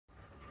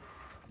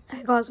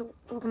Hey guys,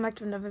 welcome back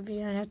to another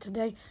video. Now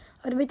today,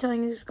 I'm going to be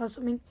telling you guys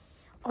something.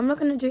 I'm not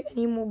going to do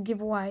any more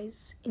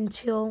giveaways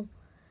until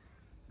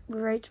we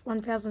reach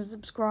 1,000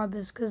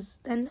 subscribers, because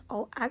then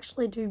I'll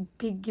actually do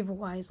big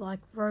giveaways like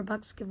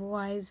Roblox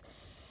giveaways,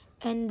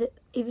 and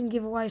even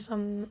give away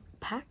some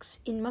packs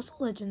in Muscle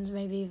Legends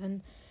maybe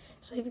even.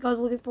 So if you guys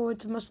are looking forward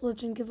to Muscle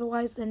Legend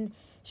giveaways, then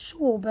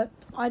sure, but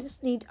I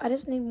just need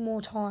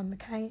more time,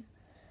 okay?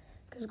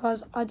 Because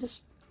guys, I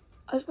just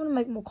want to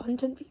make more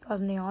content for you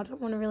guys now. I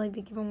don't want to really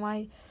be giving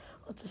away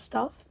lots of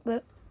stuff,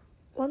 but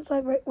once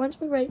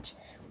we reach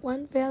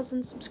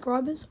 1,000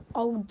 subscribers,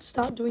 I'll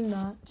start doing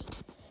that.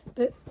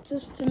 But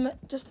just to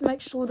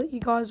make sure that you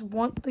guys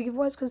want the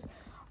giveaways, because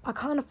I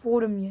can't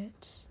afford them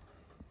yet.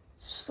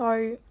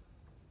 So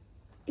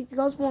if you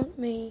guys want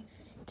me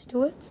to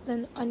do it,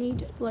 then I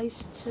need at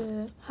least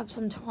to have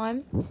some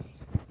time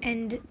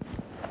and,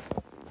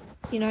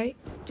 you know,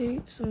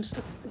 do some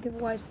stuff for the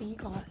giveaways for you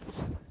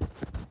guys.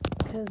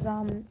 Because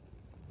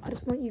I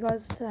just want you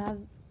guys to have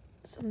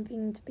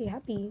something to be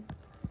happy.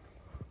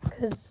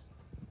 Because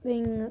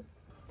being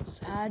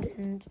sad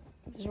and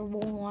miserable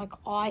like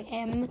I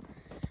am,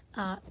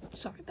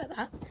 sorry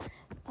about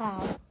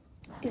that,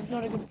 is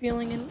not a good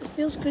feeling, and it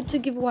feels good to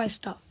give away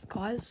stuff,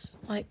 guys.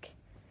 Like,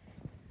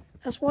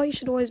 that's why you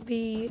should always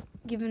be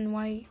giving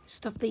away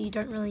stuff that you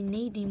don't really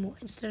need anymore,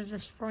 instead of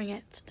just throwing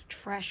it to the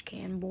trash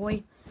can,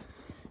 boy.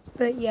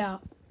 But yeah,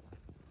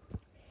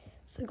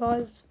 so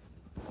guys,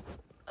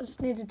 I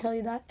just need to tell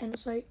you that, and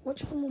so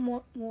watch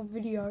more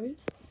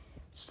videos,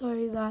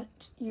 so that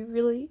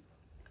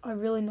I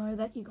really know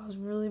that you guys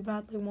really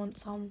badly want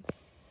some.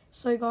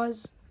 So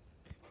guys,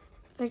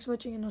 thanks for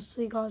watching, and I'll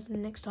see you guys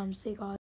next time. See you guys.